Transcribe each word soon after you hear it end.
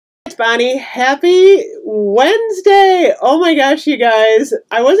Bonnie, happy Wednesday! Oh my gosh, you guys.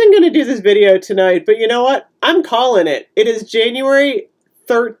 I wasn't going to do this video tonight, but you know what? I'm calling it. It is January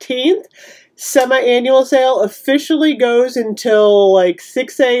 13th. Semi-annual sale officially goes until like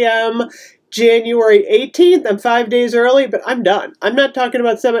 6 a.m. January 18th. I'm 5 days early, but I'm done. I'm not talking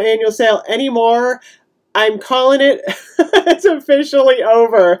about semi-annual sale anymore. I'm calling it. It's officially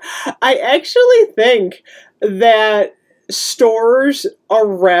over. I actually think that stores are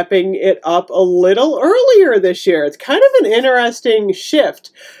wrapping it up a little earlier this year. It's kind of an interesting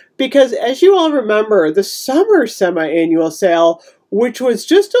shift because, as you all remember, the summer semi-annual sale, which was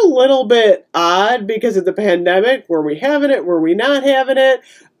just a little bit odd because of the pandemic, were we having it, were we not having it,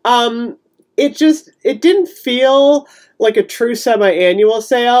 it didn't feel like a true semi-annual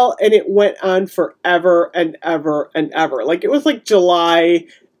sale, and it went on forever and ever and ever. Like, it was like July.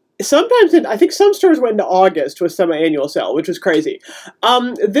 Sometimes, I think some stores went into August with semi-annual sale, which was crazy.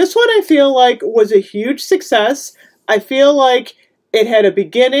 This one I feel like was a huge success. I feel like it had a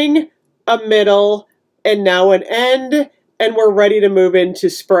beginning, a middle, and now an end, and we're ready to move into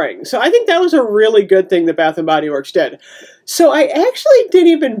spring. So I think that was a really good thing that Bath & Body Works did. So I actually didn't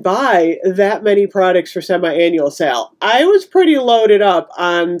even buy that many products for semi-annual sale. I was pretty loaded up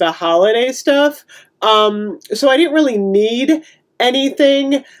on the holiday stuff, so I didn't really need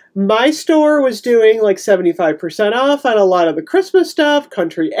anything. My store was doing like 75% off on a lot of the Christmas stuff,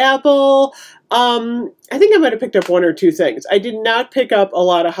 Country Apple. I think I might have picked up one or two things. I did not pick up a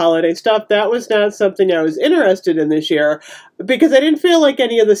lot of holiday stuff. That was not something I was interested in this year because I didn't feel like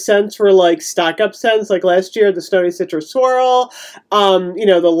any of the scents were like stock-up scents. Like last year, the Snowy Citrus Swirl, you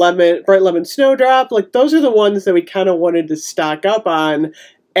know, the Bright Lemon Snowdrop. Like those are the ones that we kind of wanted to stock up on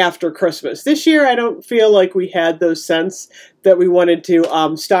after Christmas. This year, I don't feel like we had those scents that we wanted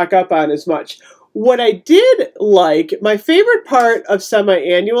to stock up on as much. What I did like, my favorite part of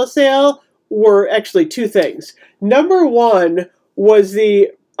semi-annual sale were actually two things. Number one was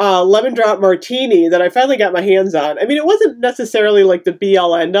the lemon drop martini that I finally got my hands on. I mean, it wasn't necessarily like the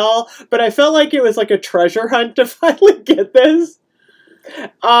be-all end-all, but I felt like it was like a treasure hunt to finally get this.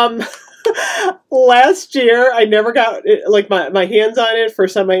 Last year, I never got like my hands on it for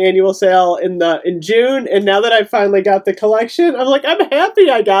semi-annual sale in June, and now that I finally got the collection, I'm like, I'm happy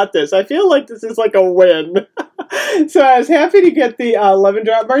I got this. I feel like this is like a win. So I was happy to get the Lemon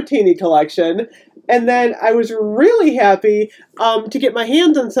Drop Martini collection, and then I was really happy to get my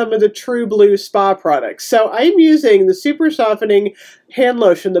hands on some of the True Blue spa products. So I'm using the Super Softening Hand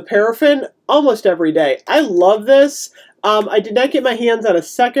Lotion, the Paraffin, almost every day. I love this. I did not get my hands on a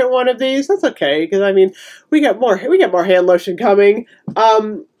second one of these. That's okay, because I mean, we got more hand lotion coming.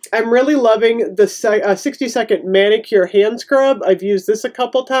 I'm really loving the 60-second manicure hand scrub. I've used this a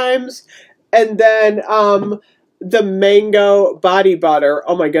couple times, and then the mango body butter.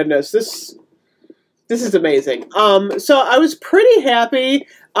 Oh my goodness, this is amazing. So I was pretty happy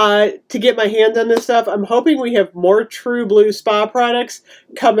to get my hands on this stuff. I'm hoping we have more True Blue spa products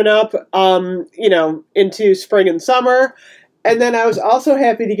coming up, you know, into spring and summer. And then I was also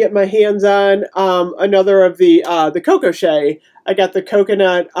happy to get my hands on another of the Coco Shea. I got the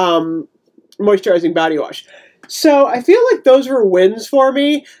coconut moisturizing body wash. So I feel like those were wins for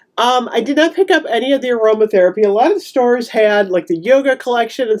me. I did not pick up any of the aromatherapy. A lot of the stores had like the yoga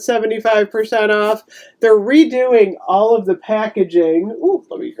collection at 75% off. They're redoing all of the packaging. Ooh,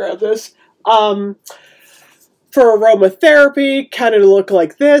 let me grab this. For aromatherapy, kind of look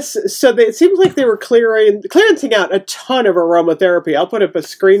like this. So it seems like they were clearancing out a ton of aromatherapy. I'll put up a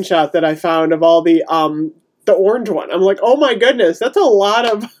screenshot that I found of all the orange one. I'm like, oh my goodness, that's a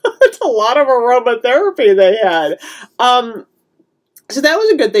lot of that's a lot of aromatherapy they had. So that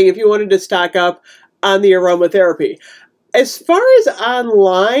was a good thing if you wanted to stock up on the aromatherapy. As far as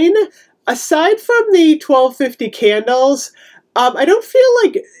online, aside from the 1250 candles, I don't feel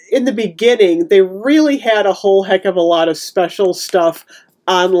like in the beginning they really had a whole heck of a lot of special stuff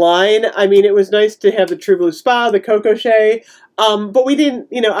online. I mean, it was nice to have the True Blue Spa, the Coco Shea, but we didn't,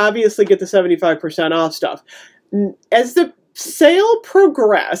 you know, obviously get the 75% off stuff. As the sale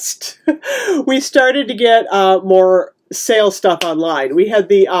progressed, we started to get more sale stuff online. We had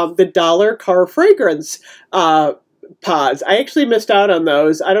the dollar car fragrance pods. I actually missed out on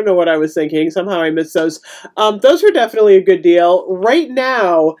those. I don't know what I was thinking. Somehow I missed those. Those were definitely a good deal. Right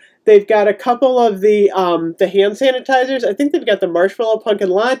now, they've got a couple of the hand sanitizers. I think they've got the Marshmallow Pumpkin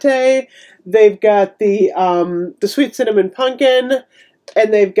Latte. They've got the Sweet Cinnamon Pumpkin,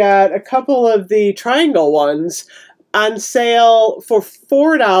 and they've got a couple of the triangle ones. on sale for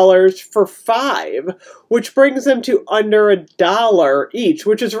 $4 for 5, which brings them to under $1 each,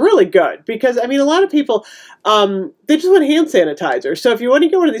 which is really good because, I mean, a lot of people, they just want hand sanitizer. So if you want to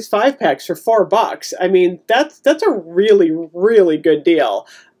get one of these 5-packs for $4, I mean, that's a really, really good deal.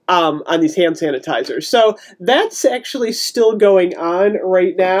 On these hand sanitizers. So that's actually still going on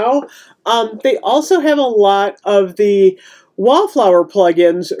right now. They also have a lot of the wallflower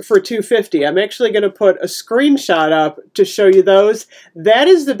plugins for $2.50. I'm actually going to put a screenshot up to show you those. That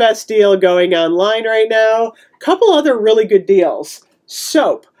is the best deal going online right now. Couple other really good deals.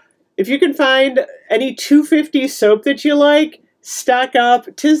 Soap. If you can find any $2.50 soap that you like, stock up.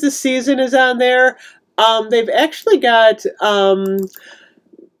 'Tis the Season is on there. They've actually got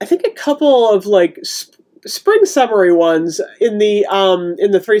I think a couple of like spring summery ones in the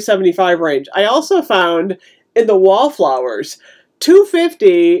 $3.75 range. I also found in the wallflowers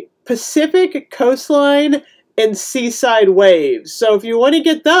 $2.50 Pacific Coastline and Seaside Waves. So if you want to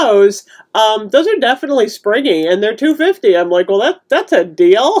get those are definitely springy and they're $2.50. I'm like, well, that's a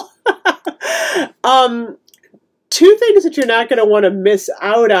deal. Two things that you're not going to want to miss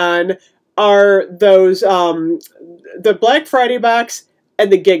out on are those the Black Friday box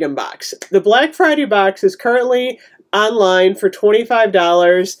and the Gingham box. The Black Friday box is currently online for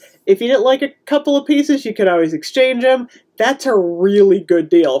 $25. If you didn't like a couple of pieces, you can always exchange them. That's a really good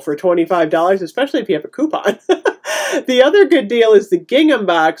deal for $25, especially if you have a coupon. The other good deal is the Gingham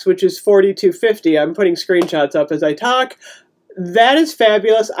box, which is $42.50. I'm putting screenshots up as I talk. That is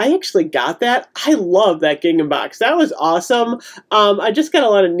fabulous. I actually got that. I love that Gingham box. That was awesome. I just got a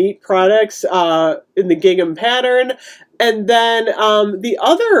lot of neat products in the Gingham pattern. And then to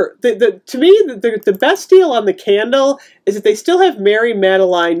me, the best deal on the candle is that they still have Mary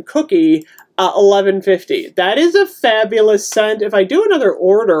Madeline Cookie $11.50. That is a fabulous scent. If I do another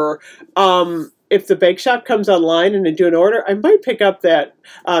order, if the bake shop comes online and I do an order, I might pick up that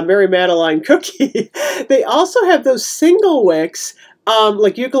Mary Madeline Cookie. They also have those single wicks,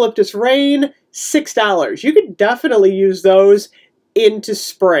 like Eucalyptus Rain, $6. You could definitely use those into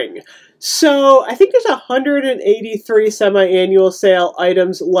spring. So I think there's 183 semi-annual sale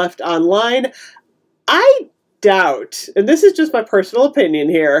items left online. I doubt, and this is just my personal opinion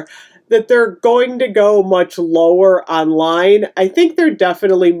here, that they're going to go much lower online. I think they're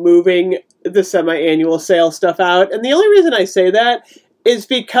definitely moving the semi-annual sale stuff out. And the only reason I say that is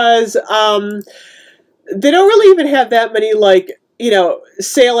because they don't really even have that many, like,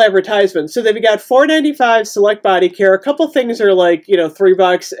 sale advertisements. So they've got $4.95 select body care. A couple things are like,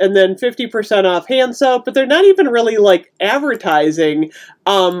 $3, and then 50% off hand soap, but they're not even really like advertising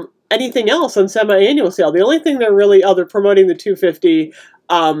anything else on semi-annual sale. The only thing they're really, they're promoting the $2.50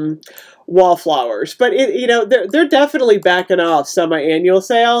 wallflowers, but they're definitely backing off semi-annual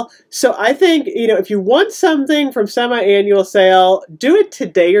sale. So I think, if you want something from semi-annual sale, do it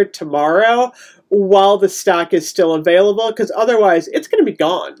today or tomorrow while the stock is still available, because otherwise it's going to be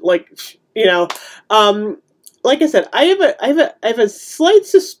gone. Like, like I said, I have a slight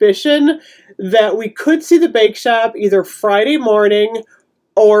suspicion that we could see the bake shop either Friday morning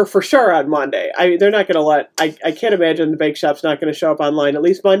or for sure on Monday. They're not going to I can't imagine the bake shop's not going to show up online at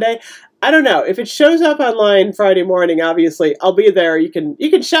least Monday. I don't know. If it shows up online Friday morning, obviously, I'll be there. You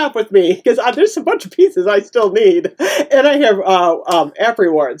can shop with me, because there's a bunch of pieces I still need. And I have app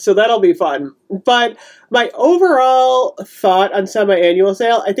rewards, so that'll be fun. But my overall thought on semi-annual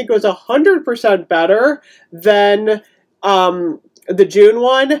sale, I think it was 100% better than the June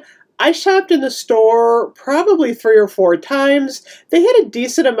one. I shopped in the store probably 3 or 4 times. They had a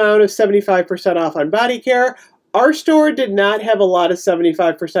decent amount of 75% off on body care. Our store did not have a lot of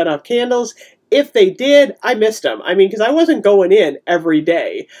 75% off candles. If they did, I missed them. I mean, because I wasn't going in every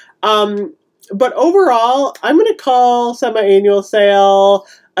day. But overall, I'm going to call semi-annual sale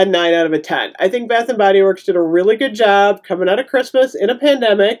a 9 out of 10. I think Bath & Body Works did a really good job coming out of Christmas in a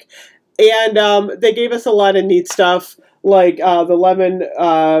pandemic. And they gave us a lot of neat stuff, like the lemon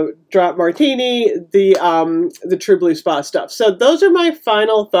drop martini, the True Blue Spa stuff. So those are my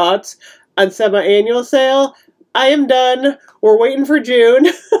final thoughts on semi-annual sale. I am done. We're waiting for June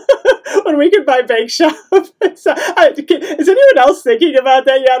when we can buy Bake Shop. So, is anyone else thinking about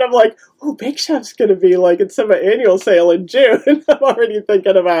that yet? I'm like, oh, Bake Shop's going to be like in semi-annual sale in June. I'm already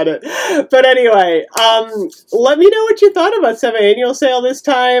thinking about it. But anyway, let me know what you thought about semi-annual sale this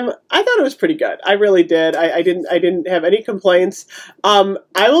time. I thought it was pretty good. I really did. I didn't have any complaints.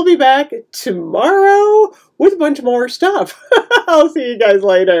 I will be back tomorrow with a bunch more stuff. I'll see you guys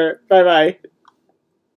later. Bye-bye.